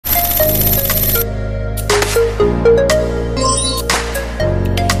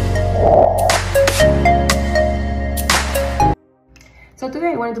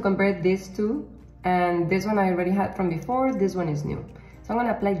wanted to compare these two, and this one I already had from before, this one is new. So I'm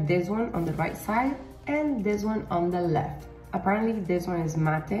gonna apply this one on the right side and this one on the left. Apparently this one is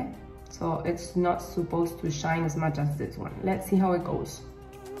matte, so it's not supposed to shine as much as this one. Let's see how it goes.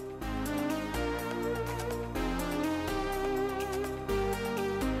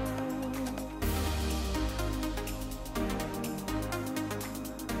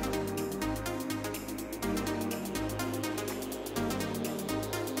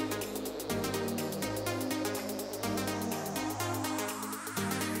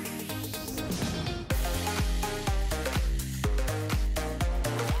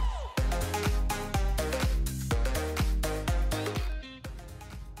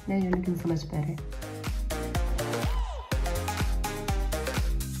 Now you're looking so much better.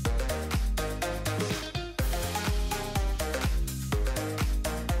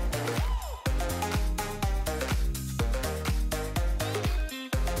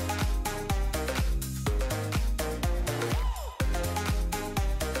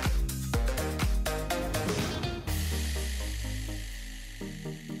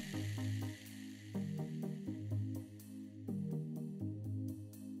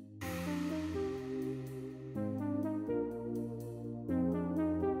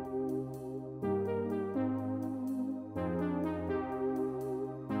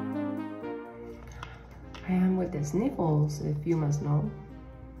 I am with the sniffles, if you must know.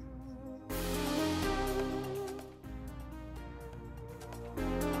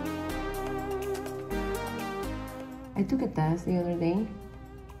 I took a test the other day,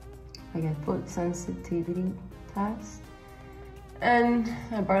 like a food sensitivity test, and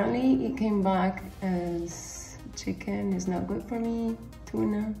apparently it came back as chicken is not good for me,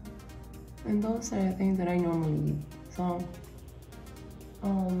 tuna, and those are the things that I normally eat. So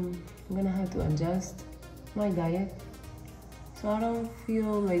I'm gonna have to adjust my diet so I don't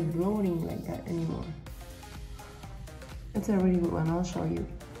feel like bloating like that anymore. It's a really good one, I'll show you.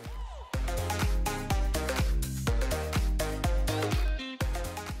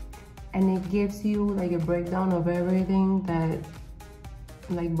 And it gives you like a breakdown of everything that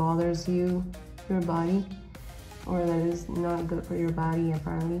like bothers you, your body, or that is not good for your body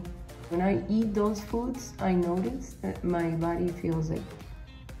apparently. When I eat those foods, I notice that my body feels like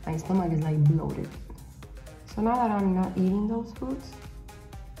my stomach is like bloated. So now that I'm not eating those foods,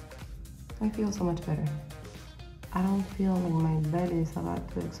 I feel so much better. I don't feel like my belly is about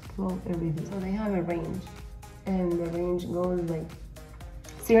to explode every day. So they have a range, and the range goes like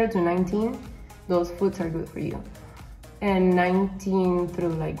 0 to 19. Those foods are good for you. And 19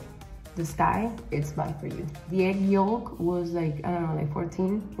 through like the sky, it's bad for you. The egg yolk was like, I don't know, like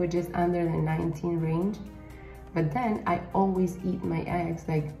 14, which is under the 19 range. But then I always eat my eggs,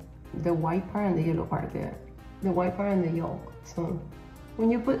 like the white part and the yellow part there. The white part and the yolk. So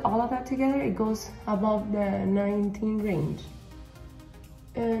when you put all of that together, it goes above the 19 range.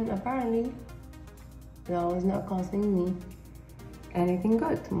 And apparently that was not causing me anything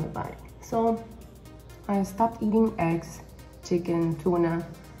good to my body. So I stopped eating eggs, chicken, tuna,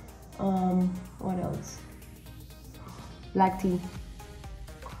 what else? Black tea.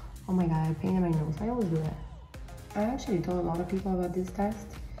 Oh my god, I painted my nose. I always do that. I actually told a lot of people about this test.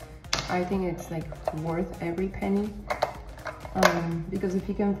 I think it's like worth every penny, because if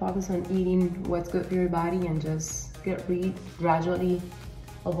you can focus on eating what's good for your body and just get rid gradually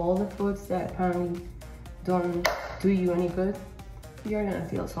of all the foods that apparently don't do you any good, you're gonna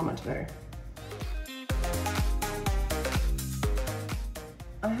feel so much better.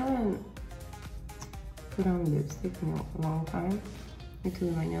 I haven't put on lipstick in a long time,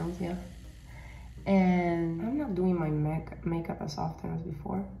 including my nails, yeah. And I'm not doing my makeup as often as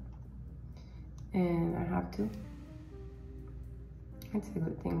before. And I have to. It's a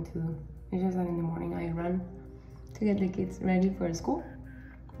good thing to do. It's just that in the morning I run to get the kids ready for school.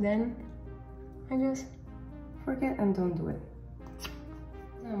 Then I just forget and don't do it.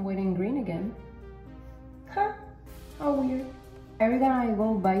 I'm wearing green again. Huh? How weird. Every time I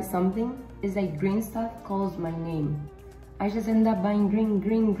go buy something, it's like green stuff calls my name. I just end up buying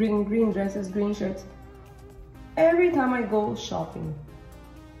green dresses, green shirts. Every time I go shopping.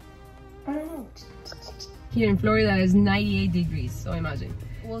 I don't know. Here in Florida it's 98 degrees, so imagine.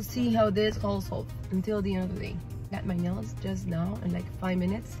 We'll see how this holds up until the end of the day. Got my nails just now in like 5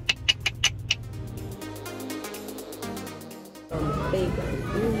 minutes. Bacon.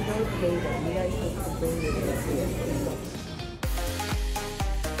 You enjoy bacon. You guys have to bring it.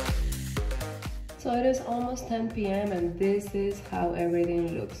 So it is almost 10 p.m. and this is how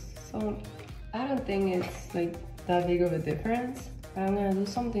everything looks. So I don't think it's like that big of a difference. But I'm gonna do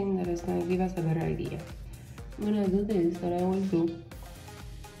something that is gonna give us a better idea. I'm gonna do this that I always do,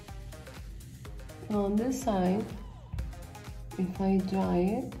 So on this side, if I dry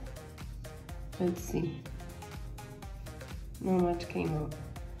it, let's see, not much came out,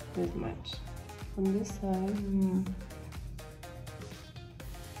 this much. On this side,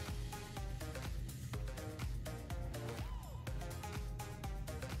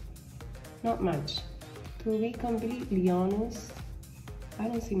 not much. To be completely honest, I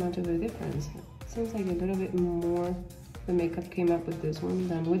don't see much of a difference. It seems like a little bit more the makeup came up with this one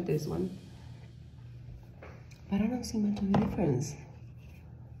than with this one. But I don't see much of a difference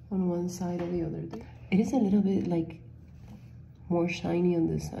on one side or the other. It is a little bit like more shiny on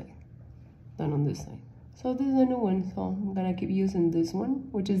this side than on this side. So this is a new one, so I'm gonna keep using this one,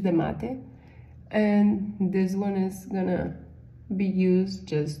 which is the matte. And this one is gonna be used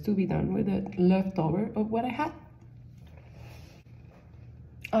just to be done with the leftover of what I had.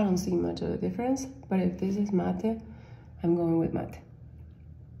 I don't see much of a difference, but if this is matte, I'm going with matte.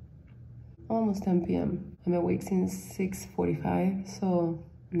 Almost 10 p.m. I'm awake since 6:45, so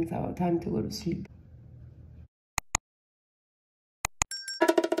it's about time to go to sleep.